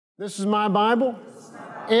This is my Bible.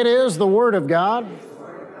 It is the Word of God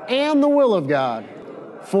and the will of God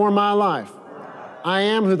for my life. I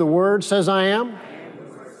am who the Word says I am.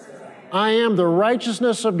 I am the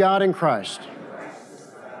righteousness of God in Christ.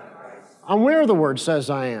 I'm where the Word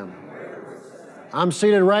says I am. I'm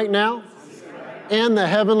seated right now in the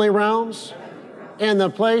heavenly realms, in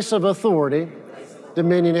the place of authority,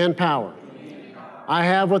 dominion, and power. I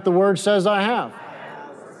have what the Word says I have.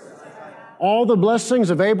 All the blessings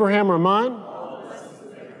of Abraham are mine,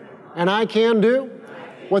 and I can do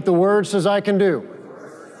what the Word says I can do.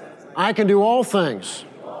 I can do all things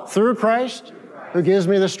through Christ who gives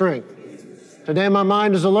me the strength. Today my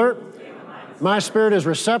mind is alert, my spirit is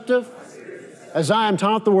receptive. As I am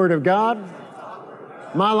taught the Word of God,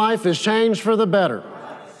 my life is changed for the better,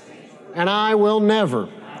 and I will never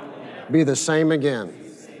be the same again.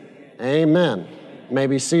 Amen. You may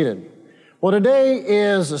be seated. Well, today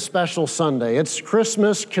is a special Sunday. It's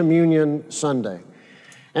Christmas Communion Sunday.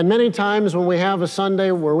 And many times when we have a Sunday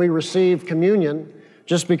where we receive communion,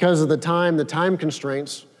 just because of the time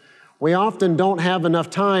constraints, we often don't have enough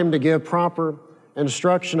time to give proper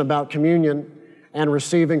instruction about communion and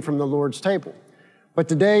receiving from the Lord's table. But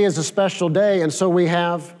today is a special day, and so we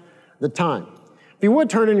have the time. If you would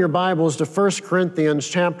turn in your Bibles to 1 Corinthians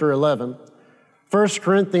chapter 11. 1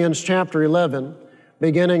 Corinthians chapter 11,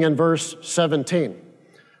 beginning in verse 17.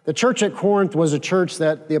 The church at Corinth was a church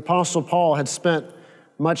that the Apostle Paul had spent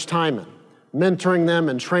much time in, mentoring them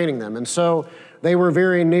and training them. And so they were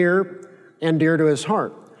very near and dear to his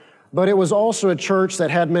heart. But it was also a church that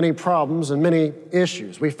had many problems and many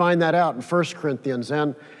issues. We find that out in 1 Corinthians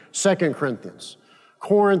and 2 Corinthians.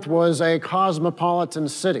 Corinth was a cosmopolitan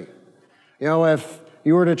city. You know, if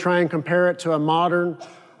you were to try and compare it to a modern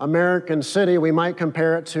American city, we might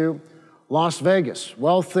compare it to Las Vegas,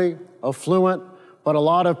 wealthy, affluent, but a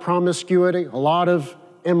lot of promiscuity, a lot of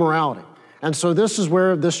immorality. And so this is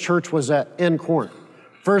where this church was at in Corinth.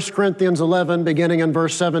 1 Corinthians 11, beginning in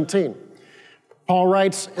verse 17. Paul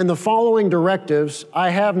writes, "In the following directives,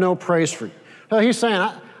 I have no praise for you." So he's saying,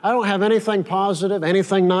 I don't have anything positive,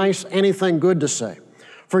 anything nice, anything good to say.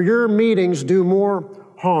 For your meetings do more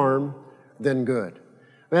harm than good.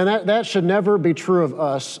 Man, that should never be true of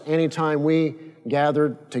us anytime we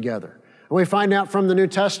gathered together. And we find out from the New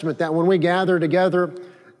Testament that when we gather together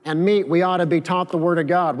and meet, we ought to be taught the Word of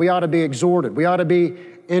God. We ought to be exhorted. We ought to be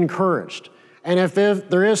encouraged. And if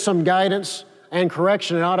there is some guidance and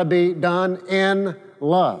correction, it ought to be done in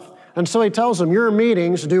love. And so he tells them, your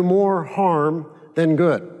meetings do more harm than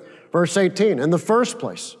good. Verse 18, in the first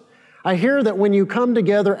place, I hear that when you come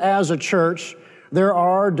together as a church, there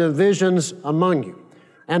are divisions among you.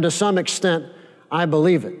 And to some extent, I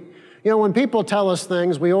believe it. You know, when people tell us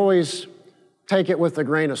things, we always take it with a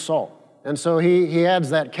grain of salt. And so he adds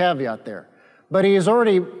that caveat there. But he has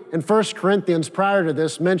already, in 1 Corinthians prior to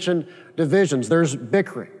this, mentioned divisions. There's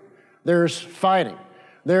bickering, there's fighting,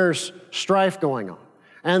 there's strife going on.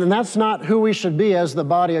 And that's not who we should be as the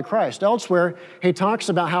body of Christ. Elsewhere, he talks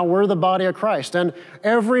about how we're the body of Christ, and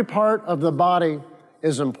every part of the body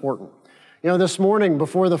is important. You know, this morning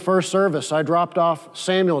before the first service, I dropped off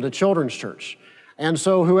Samuel to Children's Church. And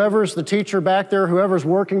so whoever's the teacher back there, whoever's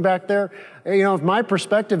working back there, you know, my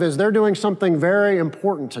perspective is they're doing something very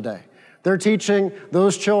important today. They're teaching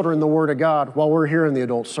those children the Word of God while we're here in the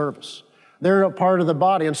adult service. They're a part of the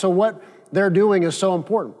body. And so what they're doing is so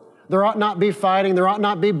important. There ought not be fighting. There ought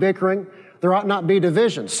not be bickering. There ought not be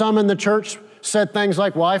division. Some in the church said things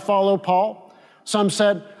like, well, I follow Paul. Some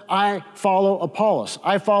said, I follow Apollos.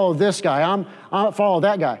 I follow this guy. I follow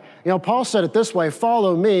that guy. You know, Paul said it this way,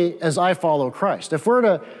 follow me as I follow Christ. If we're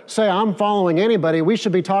to say I'm following anybody, we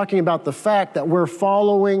should be talking about the fact that we're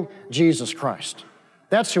following Jesus Christ.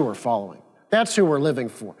 That's who we're following. That's who we're living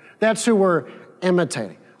for. That's who we're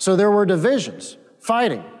imitating. So there were divisions,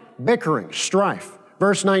 fighting, bickering, strife.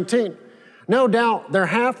 Verse 19, no doubt there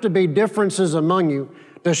have to be differences among you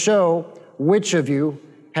to show which of you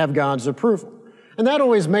have God's approval. And that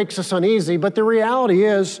always makes us uneasy, but the reality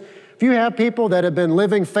is, if you have people that have been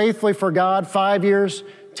living faithfully for God 5 years,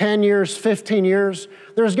 10 years, 15 years,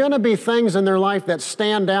 there's going to be things in their life that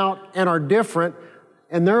stand out and are different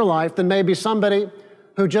in their life than maybe somebody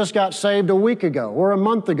who just got saved a week ago or a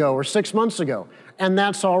month ago or 6 months ago. And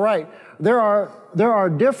that's all right. There are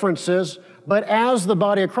differences, but as the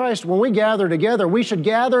body of Christ, when we gather together, we should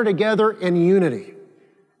gather together in unity,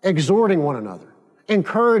 exhorting one another,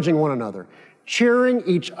 encouraging one another, cheering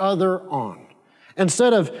each other on.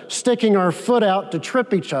 Instead of sticking our foot out to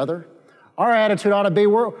trip each other, our attitude ought to be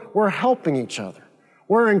we're helping each other.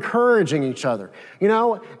 We're encouraging each other. You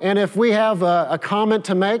know, and if we have a comment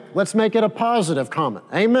to make, let's make it a positive comment.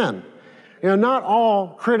 Amen. not all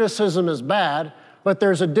criticism is bad, but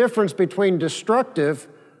there's a difference between destructive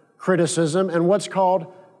criticism and what's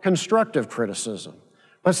called constructive criticism.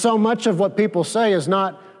 But so much of what people say it's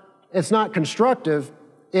not constructive,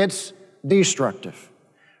 it's destructive.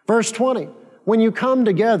 Verse 20, when you come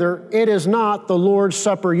together, it is not the Lord's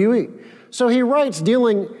Supper you eat. So he writes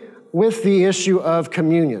dealing with the issue of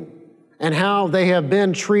communion and how they have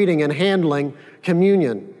been treating and handling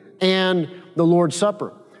communion and the Lord's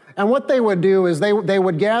Supper. And what they would do is they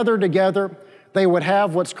would gather together, they would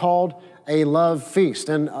have what's called a love feast.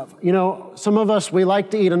 And some of us, we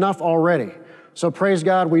like to eat enough already. So praise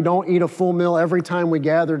God, we don't eat a full meal every time we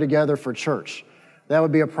gather together for church. That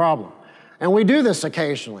would be a problem. And we do this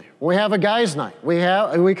occasionally. We have a guys' night. We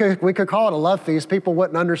could call it a love feast. People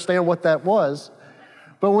wouldn't understand what that was.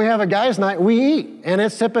 But when we have a guys' night, we eat, and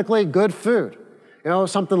it's typically good food.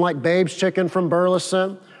 Something like Babe's Chicken from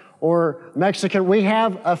Burleson or Mexican. We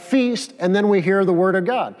have a feast, and then we hear the Word of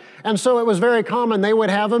God. And so it was very common. They would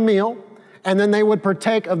have a meal, and then they would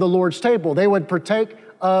partake of the Lord's table. They would partake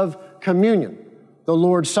of communion, the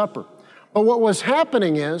Lord's Supper. But what was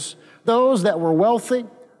happening is those that were wealthy,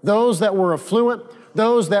 those that were affluent,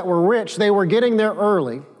 those that were rich, they were getting there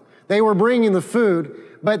early. They were bringing the food,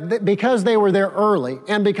 but because they were there early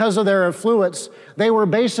and because of their affluence, they were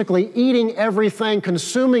basically eating everything,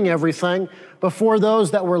 consuming everything before those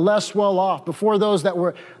that were less well off, before those that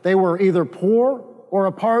were either poor or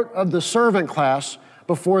a part of the servant class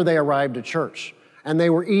before they arrived at church. And they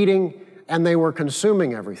were eating and they were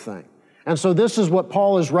consuming everything. And so this is what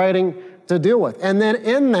Paul is writing to deal with. And then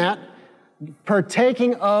in that,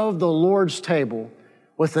 partaking of the Lord's table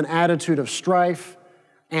with an attitude of strife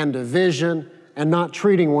and division and not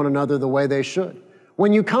treating one another the way they should.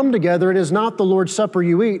 When you come together, it is not the Lord's Supper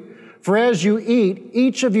you eat, for as you eat,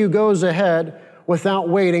 each of you goes ahead without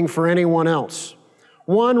waiting for anyone else.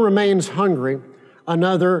 One remains hungry,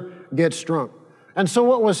 another gets drunk. And so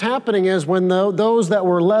what was happening is when those that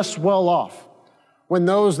were less well off, when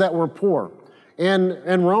those that were poor,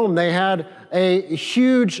 in Rome, they had a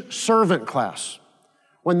huge servant class.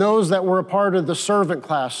 When those that were a part of the servant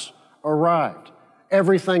class arrived,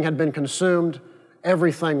 everything had been consumed,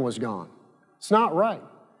 everything was gone. It's not right,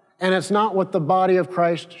 and it's not what the body of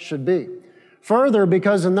Christ should be. Further,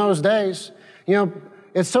 because in those days,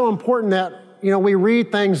 it's so important that, we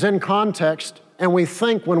read things in context and we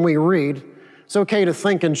think when we read. It's okay to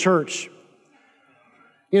think in church.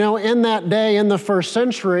 In that day, in the first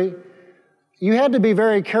century, you had to be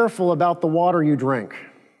very careful about the water you drink.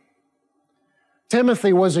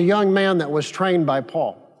 Timothy was a young man that was trained by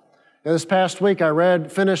Paul. This past week, I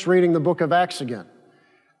finished reading the book of Acts again.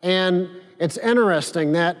 And it's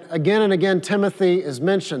interesting that again and again, Timothy is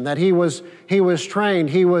mentioned, that he was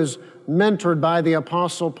trained, he was mentored by the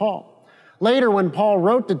Apostle Paul. Later, when Paul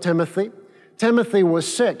wrote to Timothy, Timothy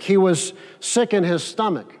was sick. He was sick in his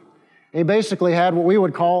stomach. He basically had what we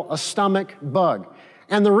would call a stomach bug.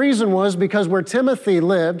 And the reason was because where Timothy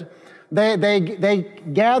lived, they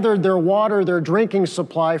gathered their water, their drinking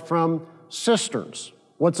supply from cisterns.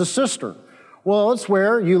 What's a cistern? Well, it's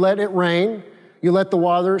where you let it rain, you let the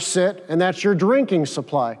water sit, and that's your drinking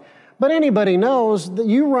supply. But anybody knows that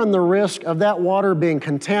you run the risk of that water being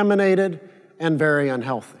contaminated and very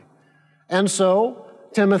unhealthy. And so,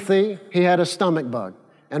 Timothy, he had a stomach bug.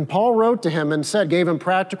 And Paul wrote to him and gave him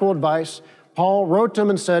practical advice. Paul wrote to him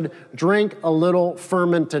and said, drink a little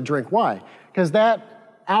fermented drink. Why? Because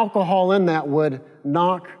that alcohol in that would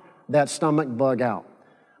knock that stomach bug out.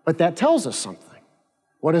 But that tells us something.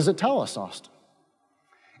 What does it tell us, Austin?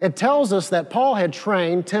 It tells us that Paul had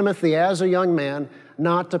trained Timothy as a young man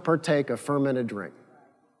not to partake of fermented drink.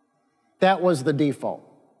 That was the default.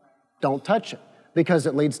 Don't touch it because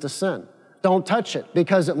it leads to sin. Don't touch it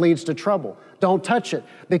because it leads to trouble. Don't touch it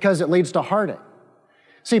because it leads to heartache.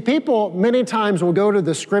 See, people many times will go to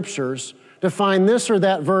the scriptures to find this or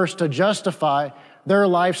that verse to justify their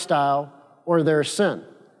lifestyle or their sin.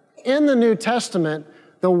 In the New Testament,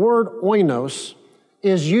 the word oinos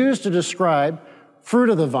is used to describe fruit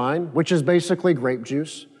of the vine, which is basically grape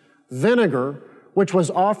juice, vinegar, which was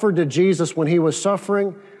offered to Jesus when he was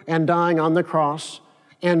suffering and dying on the cross,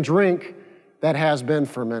 and drink that has been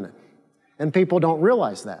fermented. And people don't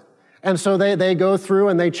realize that. And so they go through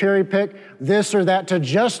and they cherry pick this or that to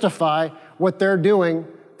justify what they're doing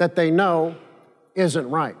that they know isn't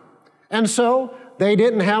right. And so they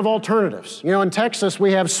didn't have alternatives. In Texas,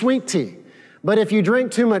 we have sweet tea. But if you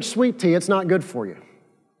drink too much sweet tea, it's not good for you.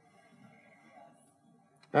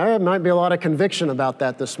 There might be a lot of conviction about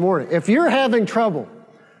that this morning. If you're having trouble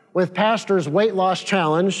with Pastor's weight loss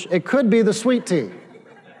challenge, it could be the sweet tea.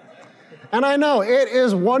 And I know, it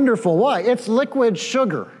is wonderful. Why? It's liquid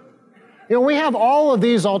sugar. You know, we have all of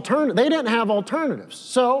these alternatives. They didn't have alternatives.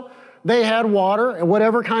 So they had water, and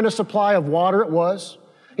whatever kind of supply of water it was.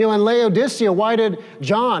 You know, in Laodicea, why did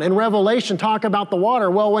John in Revelation talk about the water?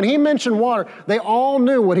 Well, when he mentioned water, they all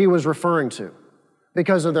knew what he was referring to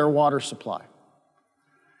because of their water supply.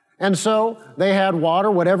 And so they had water,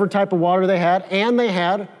 whatever type of water they had, and they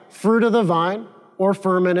had fruit of the vine or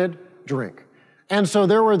fermented drink. And so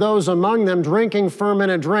there were those among them drinking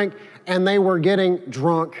fermented drink, and they were getting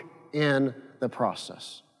drunk in the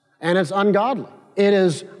process. And it's ungodly. It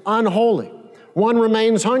is unholy. One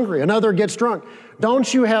remains hungry, another gets drunk.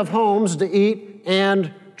 Don't you have homes to eat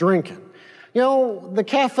and drink in? You know, the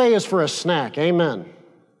cafe is for a snack, amen.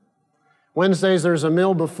 Wednesdays there's a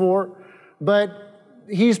meal before, but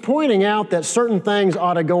he's pointing out that certain things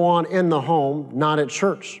ought to go on in the home, not at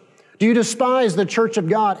church. Do you despise the church of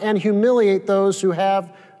God and humiliate those who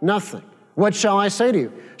have nothing? What shall I say to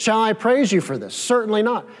you? Shall I praise you for this? Certainly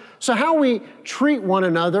not. So how we treat one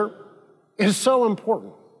another is so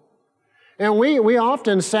important. And we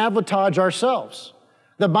often sabotage ourselves.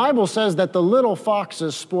 The Bible says that the little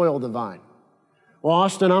foxes spoil the vine. Well,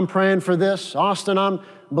 Austin, I'm praying for this. Austin, I'm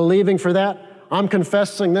believing for that. I'm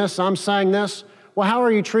confessing this. I'm saying this. Well, how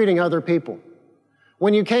are you treating other people?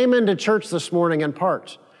 When you came into church this morning in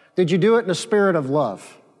parts, did you do it in a spirit of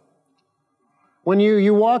love? When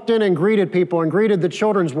you walked in and greeted people and greeted the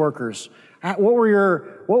children's workers, what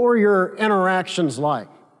were your interactions like?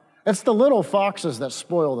 It's the little foxes that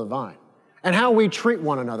spoil the vine. And how we treat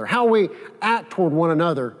one another, how we act toward one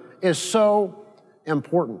another is so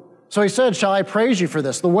important. So he said, shall I praise you for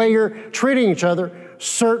this? The way you're treating each other?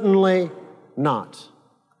 Certainly not.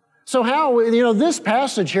 So how, this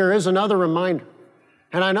passage here is another reminder.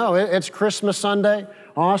 And I know it's Christmas Sunday.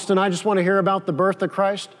 Austin, I just want to hear about the birth of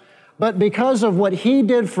Christ. But because of what he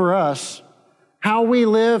did for us, how we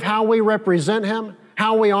live, how we represent him,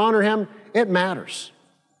 how we honor him, it matters.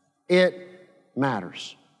 It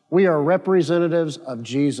matters. We are representatives of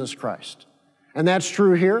Jesus Christ. And that's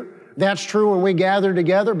true here. That's true when we gather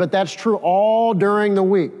together, but that's true all during the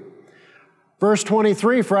week. Verse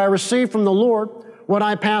 23, for I received from the Lord what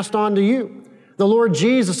I passed on to you. The Lord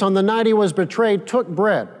Jesus, on the night he was betrayed, took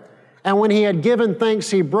bread. And when he had given thanks,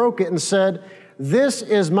 he broke it and said, this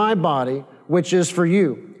is my body, which is for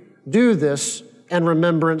you. Do this in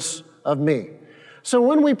remembrance of me. So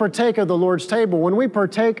when we partake of the Lord's table, when we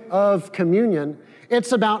partake of communion,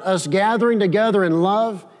 it's about us gathering together in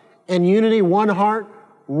love and unity, one heart,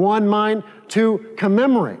 one mind, to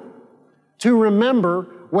commemorate, to remember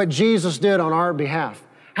what Jesus did on our behalf,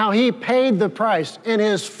 how he paid the price in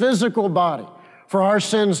his physical body for our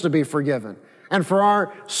sins to be forgiven and for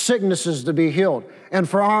our sicknesses to be healed and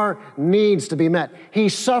for our needs to be met. He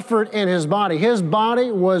suffered in his body. His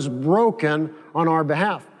body was broken on our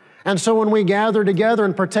behalf. And so when we gather together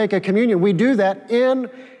and partake of communion, we do that in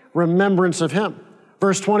remembrance of him.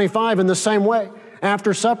 Verse 25, in the same way,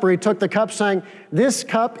 after supper, he took the cup saying, this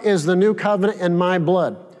cup is the new covenant in my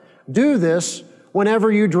blood. Do this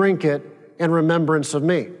whenever you drink it in remembrance of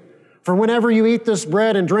me. For whenever you eat this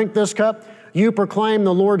bread and drink this cup, you proclaim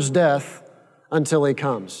the Lord's death until he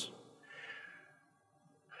comes.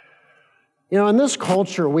 In this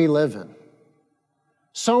culture we live in,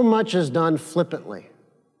 so much is done flippantly.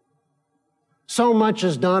 So much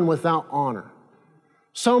is done without honor.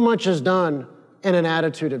 So much is done in an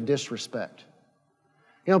attitude of disrespect.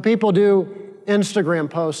 People do Instagram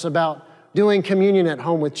posts about doing communion at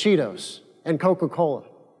home with Cheetos and Coca-Cola.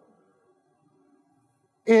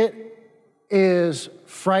 It is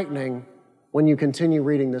frightening when you continue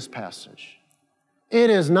reading this passage. It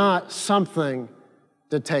is not something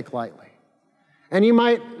to take lightly. And you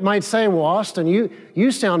might say, well, Austin,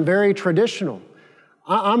 you sound very traditional.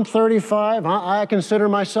 I'm 35. I consider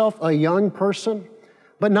myself a young person.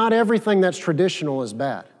 But not everything that's traditional is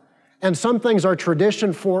bad. And some things are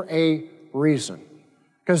tradition for a reason,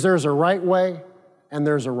 because there's a right way and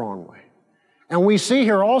there's a wrong way. And we see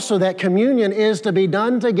here also that communion is to be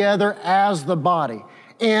done together as the body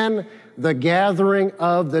in the gathering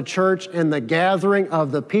of the church and the gathering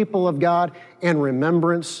of the people of God in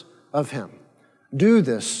remembrance of him. Do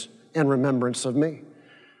this in remembrance of me.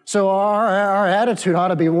 So our attitude ought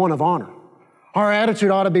to be one of honor. Our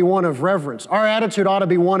attitude ought to be one of reverence. Our attitude ought to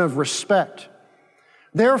be one of respect.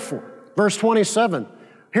 Therefore, verse 27,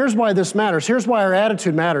 here's why this matters. Here's why our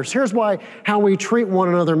attitude matters. Here's why how we treat one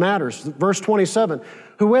another matters. Verse 27,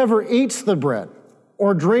 whoever eats the bread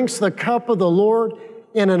or drinks the cup of the Lord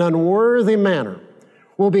in an unworthy manner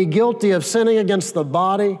will be guilty of sinning against the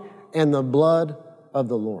body and the blood of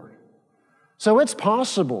the Lord. So it's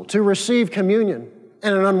possible to receive communion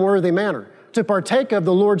in an unworthy manner, to partake of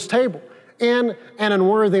the Lord's table in an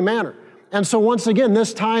unworthy manner. And so once again,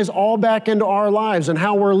 this ties all back into our lives and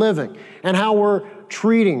how we're living and how we're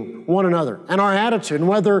treating one another and our attitude, and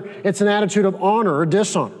whether it's an attitude of honor or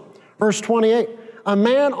dishonor. Verse 28, a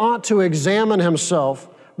man ought to examine himself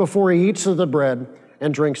before he eats of the bread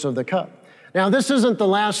and drinks of the cup. Now, this isn't the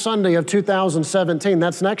last Sunday of 2017.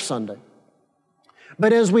 That's next Sunday.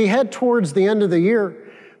 But as we head towards the end of the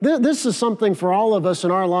year, this is something for all of us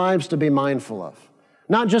in our lives to be mindful of.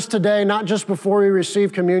 Not just today, not just before we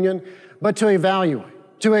receive communion, but to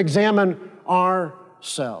evaluate, to examine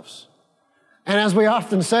ourselves. And as we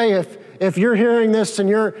often say, if you're hearing this and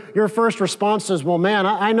your first response is, well, man,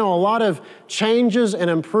 I know a lot of changes and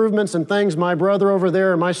improvements and things my brother over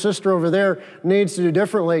there or my sister over there needs to do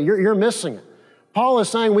differently, you're missing it. Paul is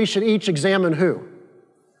saying we should each examine who?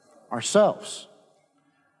 Ourselves.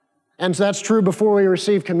 And so that's true before we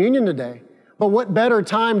receive communion today. But what better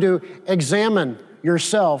time to examine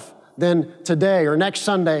yourself than today or next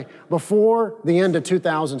Sunday before the end of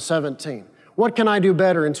 2017? What can I do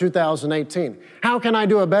better in 2018? How can I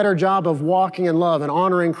do a better job of walking in love and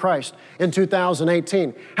honoring Christ in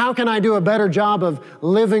 2018? How can I do a better job of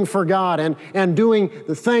living for God and doing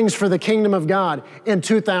the things for the kingdom of God in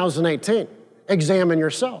 2018? Examine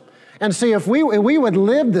yourself. And see, if we would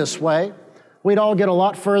live this way, we'd all get a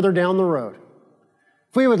lot further down the road.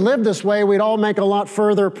 If we would live this way, we'd all make a lot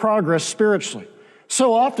further progress spiritually.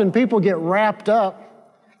 So often people get wrapped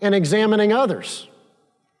up in examining others.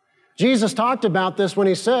 Jesus talked about this when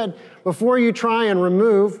he said, before you try and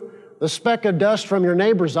remove the speck of dust from your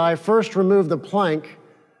neighbor's eye, first remove the plank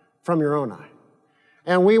from your own eye.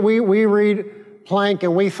 And we read plank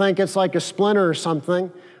and we think it's like a splinter or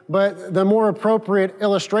something, but the more appropriate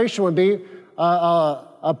illustration would be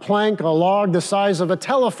a plank, a log the size of a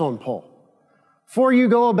telephone pole. Before you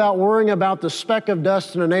go about worrying about the speck of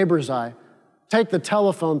dust in a neighbor's eye, take the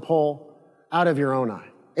telephone pole out of your own eye.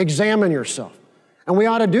 Examine yourself. And we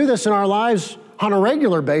ought to do this in our lives on a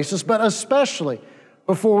regular basis, but especially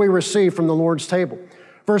before we receive from the Lord's table.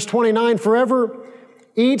 Verse 29, forever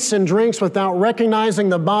eats and drinks without recognizing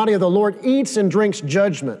the body of the Lord, eats and drinks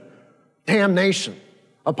judgment, damnation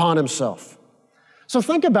upon himself. So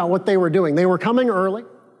think about what they were doing. They were coming early.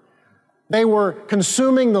 They were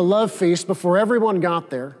consuming the love feast before everyone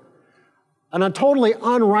got there, in a totally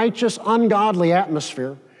unrighteous, ungodly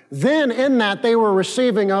atmosphere. Then in that, they were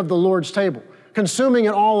receiving of the Lord's table, consuming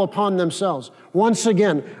it all upon themselves, once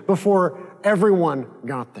again, before everyone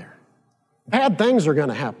got there. Bad things are going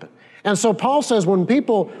to happen. And so Paul says when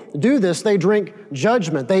people do this, they drink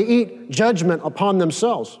judgment. They eat judgment upon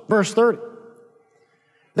themselves. Verse 30.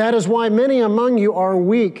 That is why many among you are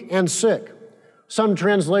weak and sick. Some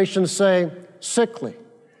translations say sickly.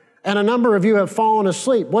 And a number of you have fallen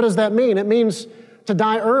asleep. What does that mean? It means to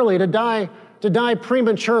die early, to die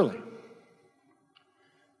prematurely.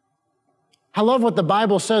 I love what the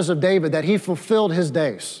Bible says of David, that he fulfilled his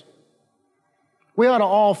days. We ought to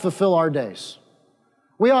all fulfill our days.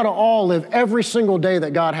 We ought to all live every single day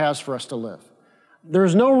that God has for us to live.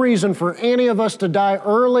 There's no reason for any of us to die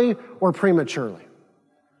early or prematurely.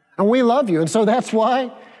 And we love you, and so that's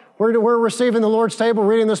why we're receiving the Lord's table,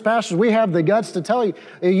 reading this passage. We have the guts to tell you,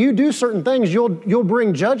 you do certain things, you'll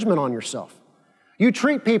bring judgment on yourself. You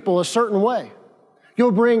treat people a certain way,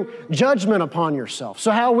 you'll bring judgment upon yourself.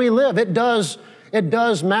 So how we live, it does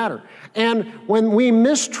matter. And when we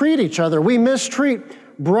mistreat each other, we mistreat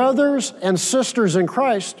brothers and sisters in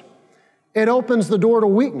Christ, it opens the door to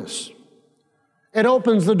weakness. It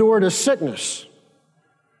opens the door to sickness.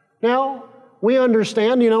 Now, we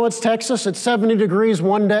understand, it's Texas, it's 70 degrees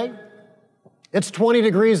one day, it's 20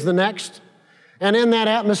 degrees the next, and in that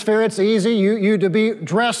atmosphere, it's easy you to be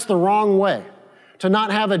dressed the wrong way, to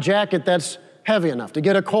not have a jacket that's heavy enough, to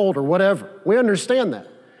get a cold or whatever. We understand that.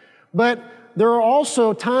 But there are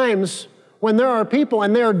also times when there are people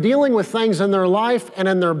and they are dealing with things in their life and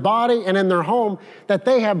in their body and in their home that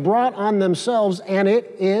they have brought on themselves, and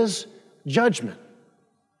it is judgment.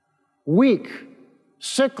 Weak,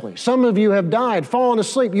 sickly. Some of you have died, fallen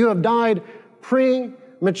asleep. You have died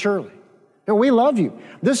prematurely. And we love you.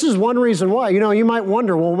 This is one reason why. You might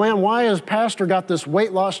wonder, well, man, why has Pastor got this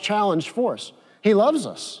weight loss challenge for us? He loves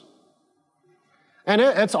us. And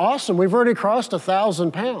it's awesome. We've already crossed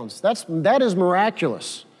 1,000 pounds. That is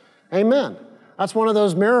miraculous. Amen. That's one of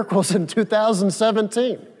those miracles in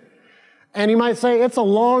 2017. And you might say, it's a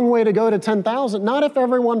long way to go to 10,000. Not if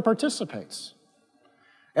everyone participates.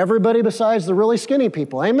 Everybody besides the really skinny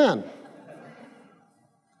people. Amen.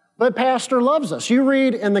 But Pastor loves us. You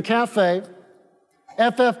read in the cafe,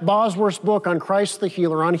 F.F. Bosworth's book on Christ the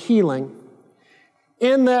Healer, on healing.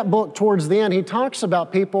 In that book, towards the end, he talks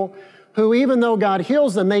about people who, even though God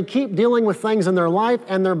heals them, they keep dealing with things in their life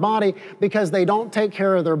and their body because they don't take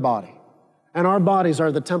care of their body. And our bodies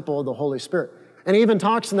are the temple of the Holy Spirit. And he even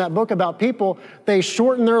talks in that book about people, they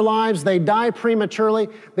shorten their lives, they die prematurely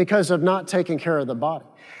because of not taking care of the body.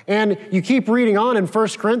 And you keep reading on in 1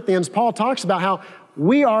 Corinthians, Paul talks about how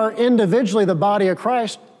we are individually the body of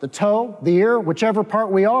Christ, the toe, the ear, whichever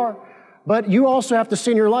part we are. But you also have to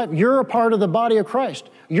see in your life, you're a part of the body of Christ.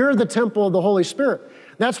 You're the temple of the Holy Spirit.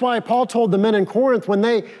 That's why Paul told the men in Corinth when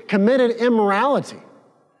they committed immorality,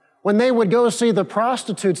 when they would go see the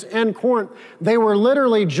prostitutes in Corinth, they were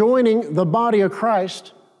literally joining the body of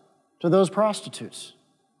Christ to those prostitutes.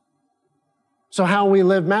 So how we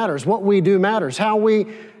live matters. What we do matters. How we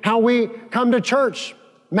come to church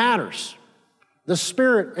matters. The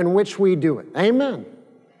spirit in which we do it. Amen.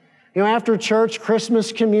 You know, after church,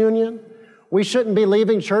 Christmas communion, we shouldn't be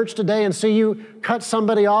leaving church today and see you cut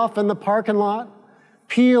somebody off in the parking lot,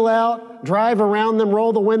 peel out, drive around them,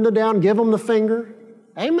 roll the window down, give them the finger.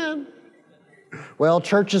 Amen. Well,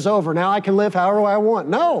 church is over. Now I can live however I want.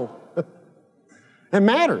 No. It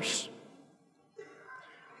matters.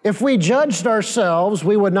 If we judged ourselves,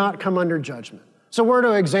 we would not come under judgment. So we're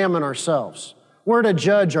to examine ourselves. We're to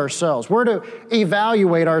judge ourselves. We're to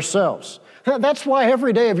evaluate ourselves. That's why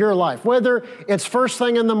every day of your life, whether it's first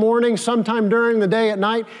thing in the morning, sometime during the day at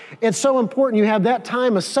night, it's so important you have that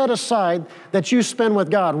time set aside that you spend with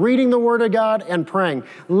God, reading the Word of God and praying,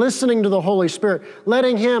 listening to the Holy Spirit,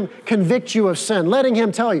 letting Him convict you of sin, letting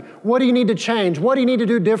Him tell you, what do you need to change? What do you need to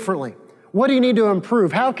do differently? What do you need to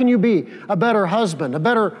improve? How can you be a better husband, a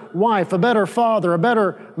better wife, a better father, a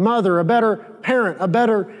better mother, a better parent, a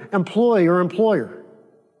better employee or employer?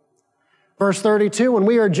 Verse 32, when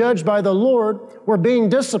we are judged by the Lord, we're being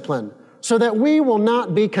disciplined so that we will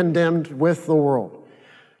not be condemned with the world.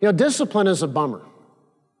 You know, discipline is a bummer.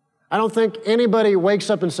 I don't think anybody wakes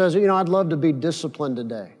up and says, you know, I'd love to be disciplined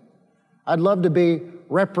today. I'd love to be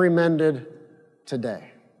reprimanded today.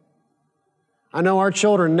 I know our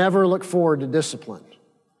children never look forward to discipline.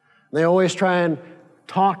 They always try and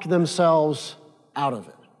talk themselves out of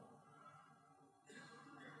it.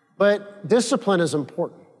 But discipline is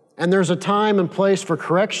important. And there's a time and place for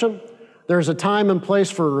correction. There's a time and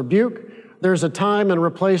place for rebuke. There's a time and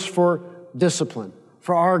a place for discipline,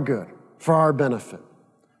 for our good, for our benefit.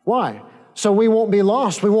 Why? So we won't be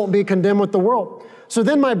lost. We won't be condemned with the world. So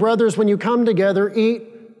then, my brothers, when you come together, eat,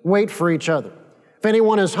 wait for each other. If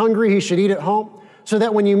anyone is hungry, he should eat at home, so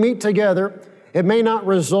that when you meet together, it may not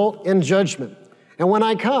result in judgment. And when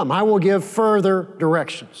I come, I will give further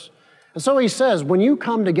directions. And so he says, when you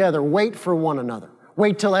come together, wait for one another.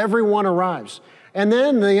 Wait till everyone arrives. And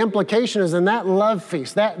then the implication is in that love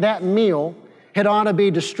feast, that meal, it ought to be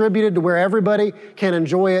distributed to where everybody can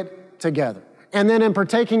enjoy it together. And then in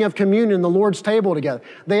partaking of communion, the Lord's table together,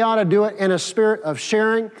 they ought to do it in a spirit of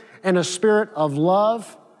sharing and a spirit of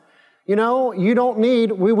love. You know, you don't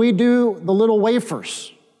need, we do the little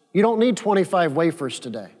wafers. You don't need 25 wafers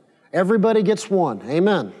today. Everybody gets one.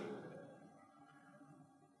 Amen.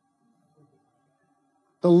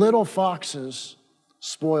 The little foxes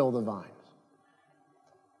spoil the vine.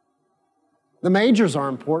 The majors are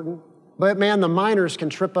important, but man, the minors can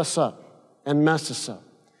trip us up and mess us up.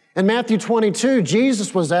 In Matthew 22,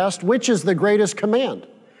 Jesus was asked, which is the greatest command?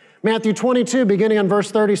 Matthew 22, beginning on verse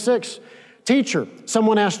 36, Teacher,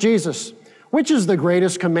 someone asked Jesus, which is the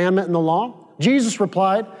greatest commandment in the law? Jesus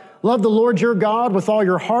replied, love the Lord your God with all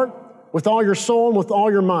your heart, with all your soul, and with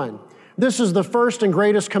all your mind. This is the first and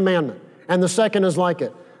greatest commandment, and the second is like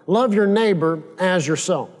it. Love your neighbor as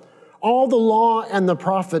yourself. All the law and the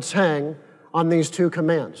prophets hang on these two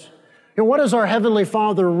commands. And what does our Heavenly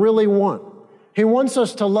Father really want? He wants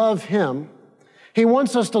us to love Him. He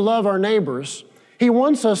wants us to love our neighbors. He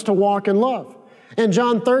wants us to walk in love. In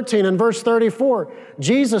John 13 and verse 34,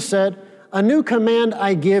 Jesus said, a new command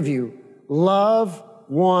I give you, love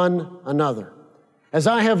one another. As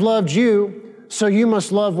I have loved you, so you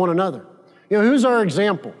must love one another. You know, who's our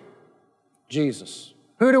example? Jesus.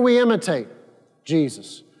 Who do we imitate?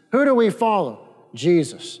 Jesus. Who do we follow?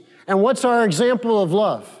 Jesus. And what's our example of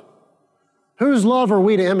love? Whose love are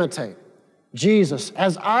we to imitate? Jesus.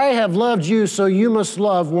 As I have loved you, so you must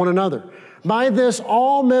love one another. By this,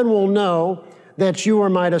 all men will know that you are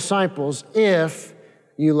my disciples if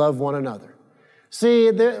you love one another. See,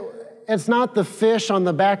 it's not the fish on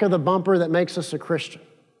the back of the bumper that makes us a Christian.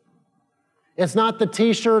 It's not the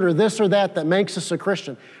t-shirt or this or that makes us a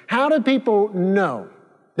Christian. How do people know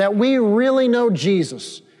that we really know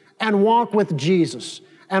Jesus and walk with Jesus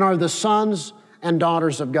and are the sons and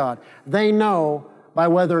daughters of God? They know by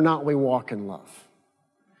whether or not we walk in love.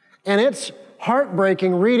 And it's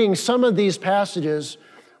heartbreaking reading some of these passages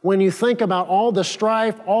when you think about all the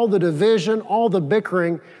strife, all the division, all the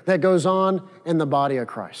bickering that goes on in the body of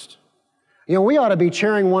Christ. You know, we ought to be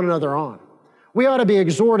cheering one another on. We ought to be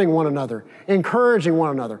exhorting one another, encouraging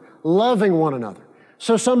one another, loving one another.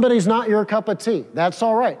 So somebody's not your cup of tea. That's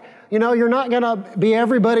all right. You know, you're not going to be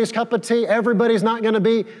everybody's cup of tea. Everybody's not going to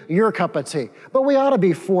be your cup of tea. But we ought to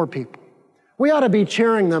be for people. We ought to be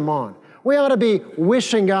cheering them on. We ought to be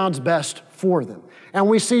wishing God's best for them. And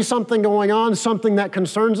we see something going on, something that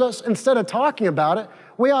concerns us, instead of talking about it,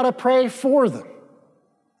 we ought to pray for them.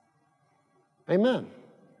 Amen.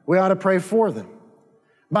 We ought to pray for them.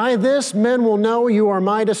 By this, men will know you are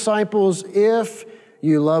my disciples if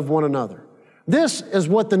you love one another. This is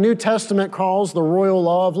what the New Testament calls the royal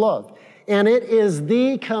law of love. And it is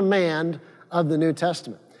the command of the New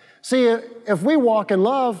Testament. See, if we walk in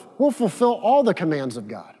love, we'll fulfill all the commands of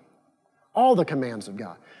God. All the commands of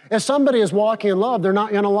God. If somebody is walking in love, they're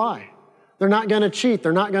not going to lie. They're not going to cheat.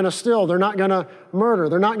 They're not going to steal. They're not going to murder.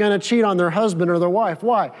 They're not going to cheat on their husband or their wife.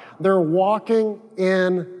 Why? They're walking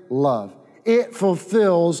in love. It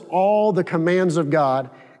fulfills all the commands of God,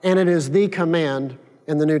 and it is the command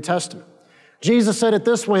in the New Testament. Jesus said it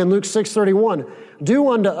this way in Luke 6:31, do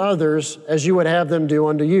unto others as you would have them do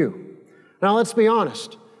unto you. Now let's be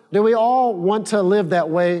honest. Do we all want to live that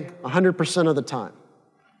way 100% of the time?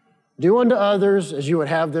 Do unto others as you would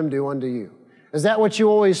have them do unto you. Is that what you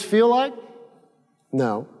always feel like?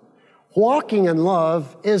 No. Walking in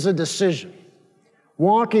love is a decision.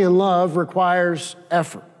 Walking in love requires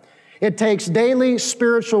effort. It takes daily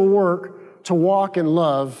spiritual work to walk in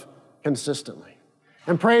love consistently.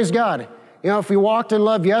 And praise God, you know, if we walked in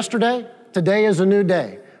love yesterday, today is a new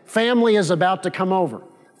day. Family is about to come over.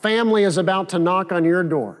 Family is about to knock on your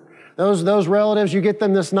door. Those relatives, you get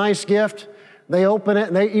them this nice gift, they open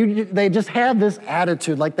it, and they just have this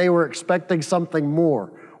attitude like they were expecting something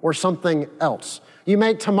more or something else. You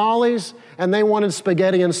make tamales, and they wanted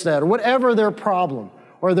spaghetti instead, or whatever their problem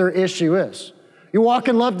or their issue is. You walk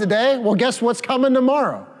in love today, well, guess what's coming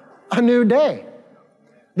tomorrow? A new day.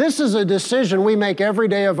 This is a decision we make every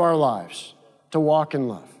day of our lives, to walk in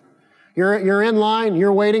love. You're in line,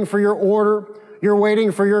 you're waiting for your order, you're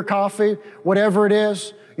waiting for your coffee, whatever it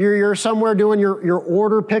is. You're somewhere doing your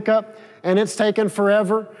order pickup, and it's taken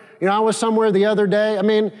forever. You know, I was somewhere the other day. I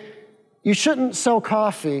mean, you shouldn't sell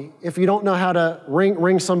coffee if you don't know how to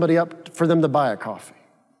ring somebody up for them to buy a coffee.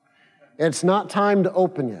 It's not time to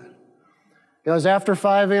open yet. It was after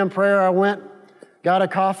 5 a.m. prayer, I went, got a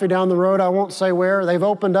coffee down the road. I won't say where. They've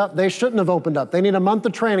opened up. They shouldn't have opened up. They need a month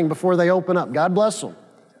of training before they open up. God bless them.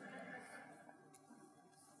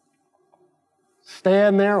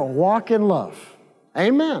 Stand there, walk in love.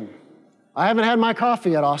 Amen. I haven't had my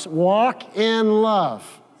coffee yet, Austin. Walk in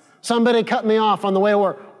love. Somebody cut me off on the way to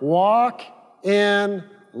work. Walk in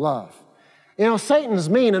love. You know, Satan's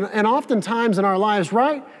mean, and oftentimes in our lives,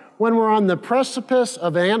 right when we're on the precipice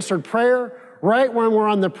of an answered prayer, right when we're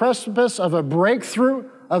on the precipice of a breakthrough,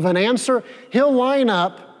 of an answer, he'll line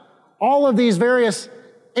up all of these various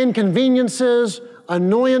inconveniences,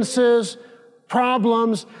 annoyances,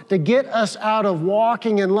 problems to get us out of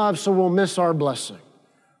walking in love so we'll miss our blessing.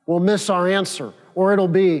 We'll miss our answer, or it'll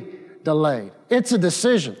be delayed. It's a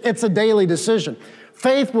decision. It's a daily decision.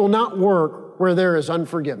 Faith will not work where there is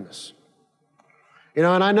unforgiveness. You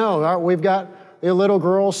know, and I know we've got a little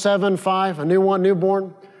girl, 7, 5, a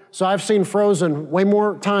newborn. So I've seen Frozen way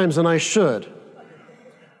more times than I should.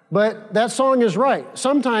 But that song is right.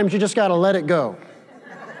 Sometimes you just got to let it go.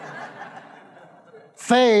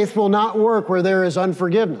 Faith will not work where there is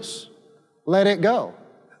unforgiveness. Let it go.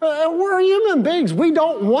 We're human beings. We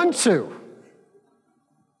don't want to.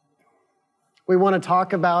 We want to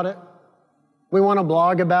talk about it. We want to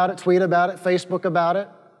blog about it, tweet about it, Facebook about it.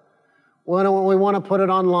 We want to put it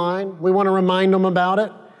online. We want to remind them about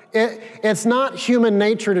it. It's not human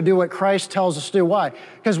nature to do what Christ tells us to do. Why?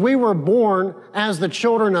 Because we were born as the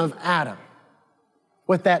children of Adam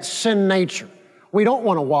with that sin nature. We don't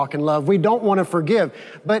want to walk in love. We don't want to forgive.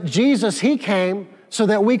 But Jesus, He came so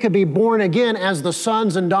that we could be born again as the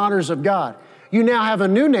sons and daughters of God. You now have a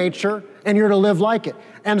new nature, and you're to live like it.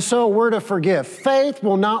 And so we're to forgive. Faith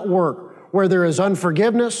will not work where there is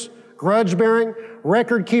unforgiveness, grudge-bearing,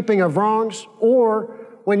 record-keeping of wrongs, or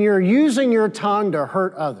when you're using your tongue to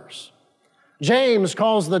hurt others. James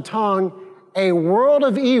calls the tongue a world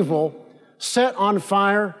of evil set on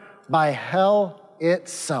fire by hell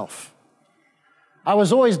itself. I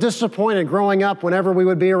was always disappointed growing up whenever we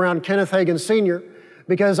would be around Kenneth Hagin Sr.,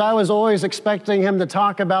 because I was always expecting him to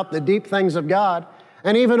talk about the deep things of God.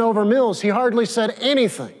 And even over meals, he hardly said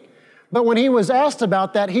anything. But when he was asked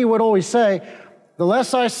about that, he would always say, the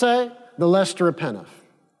less I say, the less to repent of.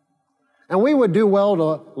 And we would do well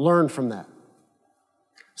to learn from that.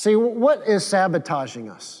 See, what is sabotaging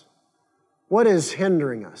us? What is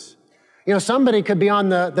hindering us? You know, somebody could be on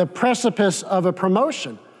the precipice of a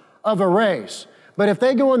promotion, of a raise. But if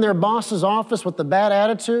they go in their boss's office with a bad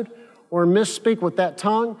attitude or misspeak with that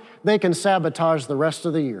tongue, they can sabotage the rest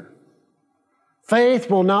of the year. Faith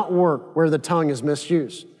will not work where the tongue is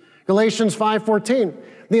misused. Galatians 5:14,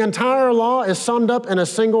 the entire law is summed up in a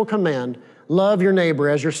single command, love your neighbor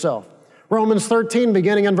as yourself. Romans 13,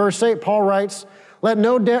 beginning in verse 8, Paul writes, let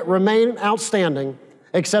no debt remain outstanding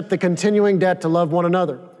except the continuing debt to love one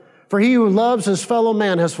another. For he who loves his fellow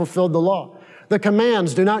man has fulfilled the law. The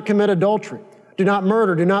commands, do not commit adultery, do not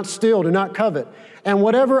murder, do not steal, do not covet, and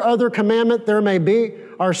whatever other commandment there may be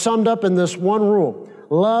are summed up in this one rule,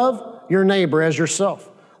 love your neighbor as yourself.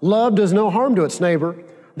 Love does no harm to its neighbor,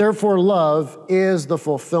 therefore love is the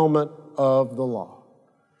fulfillment of the law.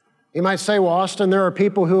 You might say, well, Austin, there are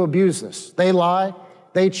people who abuse this. They lie,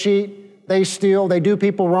 they cheat, they steal, they do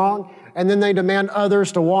people wrong, and then they demand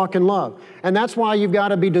others to walk in love. And that's why you've got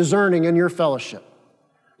to be discerning in your fellowship.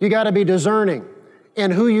 You got to be discerning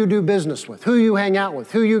in who you do business with, who you hang out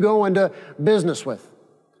with, who you go into business with.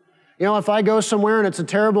 You know, if I go somewhere and it's a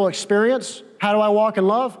terrible experience, how do I walk in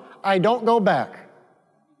love? I don't go back.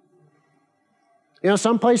 You know,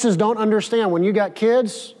 some places don't understand when you got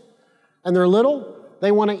kids and they're little,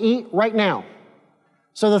 they want to eat right now.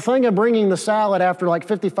 So the thing of bringing the salad after like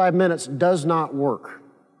 55 minutes does not work.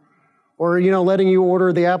 Or, you know, letting you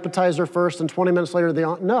order the appetizer first and 20 minutes later,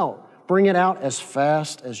 no, bring it out as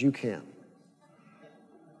fast as you can.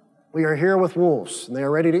 We are here with wolves and they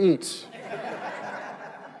are ready to eat.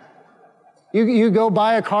 You go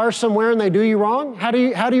buy a car somewhere and they do you wrong. How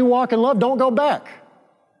do you walk in love? Don't go back.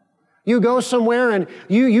 You go somewhere and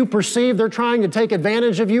you perceive they're trying to take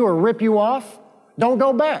advantage of you or rip you off. Don't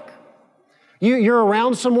go back. You're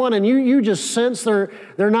around someone and you just sense they're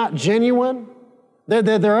not genuine.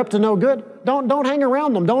 They're up to no good. Don't hang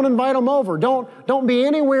around them. Don't invite them over. Don't be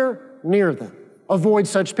anywhere near them. Avoid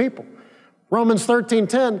such people. Romans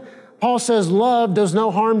 13:10, Paul says, love does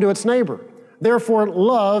no harm to its neighbor. Therefore,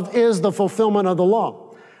 love is the fulfillment of the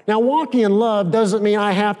law. Now, walking in love doesn't mean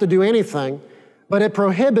I have to do anything, but it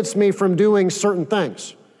prohibits me from doing certain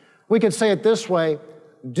things. We could say it this way,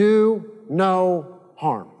 do no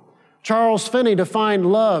harm. Charles Finney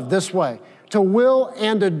defined love this way, to will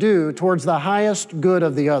and to do towards the highest good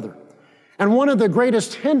of the other. And one of the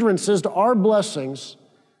greatest hindrances to our blessings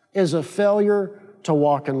is a failure to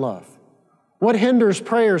walk in love. What hinders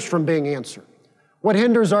prayers from being answered? What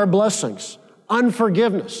hinders our blessings?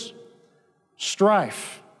 Unforgiveness,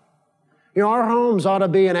 strife. You know, our homes ought to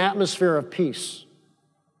be an atmosphere of peace.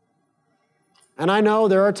 And I know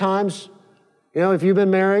there are times, you know, if you've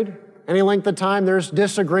been married any length of time, there's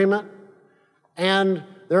disagreement. And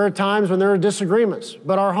there are times when there are disagreements.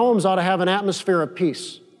 But our homes ought to have an atmosphere of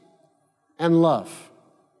peace and love.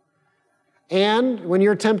 And when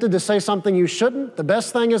you're tempted to say something you shouldn't, the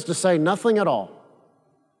best thing is to say nothing at all.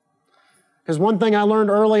 Because one thing I learned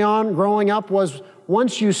early on growing up was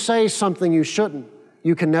once you say something you shouldn't,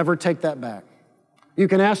 you can never take that back. You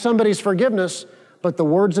can ask somebody's forgiveness, but the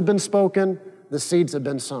words have been spoken, the seeds have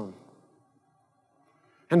been sown.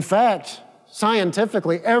 In fact,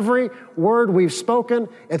 scientifically, every word we've spoken,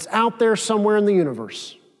 it's out there somewhere in the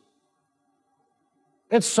universe.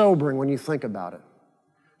 It's sobering when you think about it.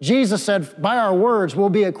 Jesus said, by our words we'll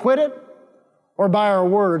be acquitted, or by our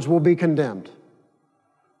words we'll be condemned.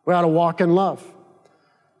 We ought to walk in love.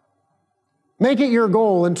 Make it your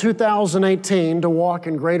goal in 2018 to walk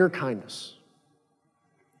in greater kindness.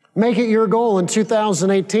 Make it your goal in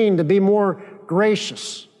 2018 to be more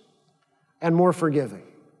gracious and more forgiving.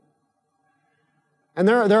 And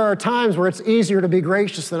there are times where it's easier to be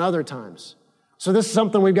gracious than other times. So this is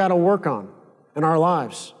something we've got to work on in our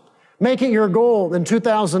lives. Make it your goal in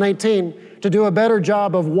 2018 to do a better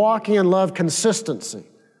job of walking in love consistently.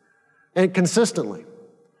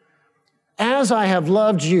 As I have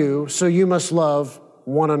loved you, so you must love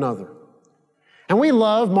one another. And we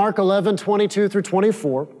love Mark 11, 22 through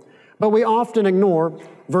 24, but we often ignore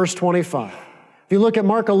verse 25. If you look at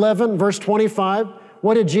Mark 11, verse 25,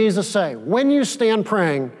 what did Jesus say? When you stand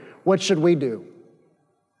praying, what should we do?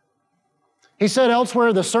 He said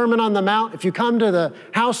elsewhere, the Sermon on the Mount, if you come to the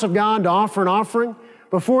house of God to offer an offering,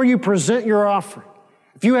 before you present your offering,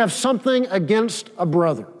 if you have something against a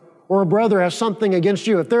brother, or a brother has something against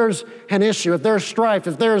you, if there's an issue, if there's strife,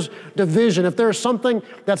 if there's division, if there's something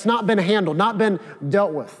that's not been handled, not been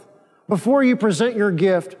dealt with, before you present your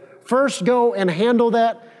gift, first go and handle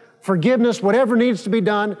that, forgiveness, whatever needs to be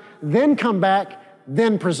done, then come back,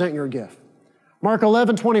 then present your gift. Mark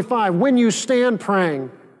 11:25, when you stand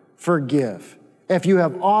praying, forgive. If you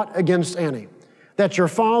have aught against any, that your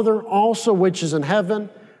Father also which is in heaven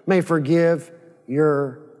may forgive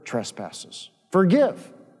your trespasses.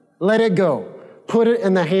 Forgive. Let it go. Put it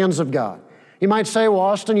in the hands of God. You might say, well,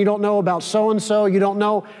 Austin, you don't know about so-and-so. You don't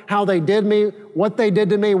know how they did me, what they did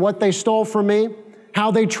to me, what they stole from me,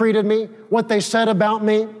 how they treated me, what they said about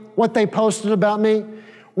me, what they posted about me.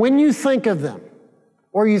 When you think of them,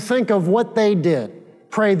 or you think of what they did,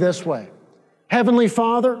 pray this way. Heavenly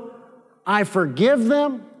Father, I forgive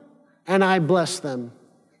them and I bless them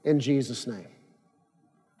in Jesus' name.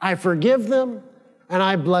 I forgive them and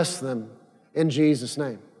I bless them in Jesus'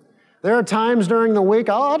 name. There are times during the week,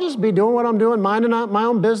 I'll just be doing what I'm doing, minding my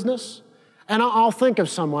own business, and I'll think of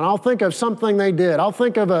someone. I'll think of something they did. I'll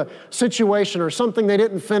think of a situation or something they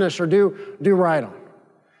didn't finish or do right on.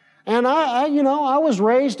 And I was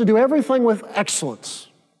raised to do everything with excellence.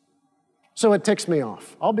 So it ticks me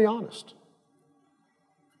off. I'll be honest.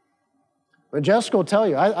 But Jessica will tell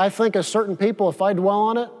you, I think of certain people, if I dwell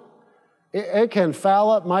on it, it can foul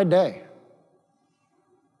up my day.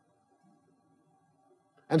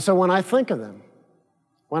 And so when I think of them,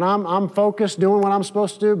 when I'm focused doing what I'm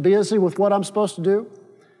supposed to do, busy with what I'm supposed to do,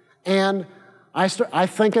 and I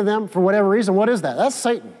think of them for whatever reason, what is that? That's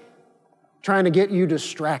Satan trying to get you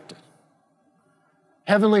distracted.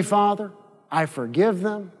 Heavenly Father, I forgive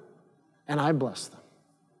them and I bless them.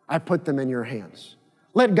 I put them in your hands.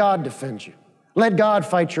 Let God defend you. Let God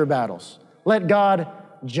fight your battles. Let God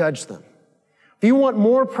judge them. If you want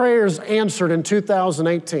more prayers answered in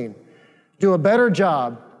 2018, do a better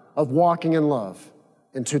job of walking in love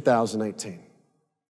in 2018.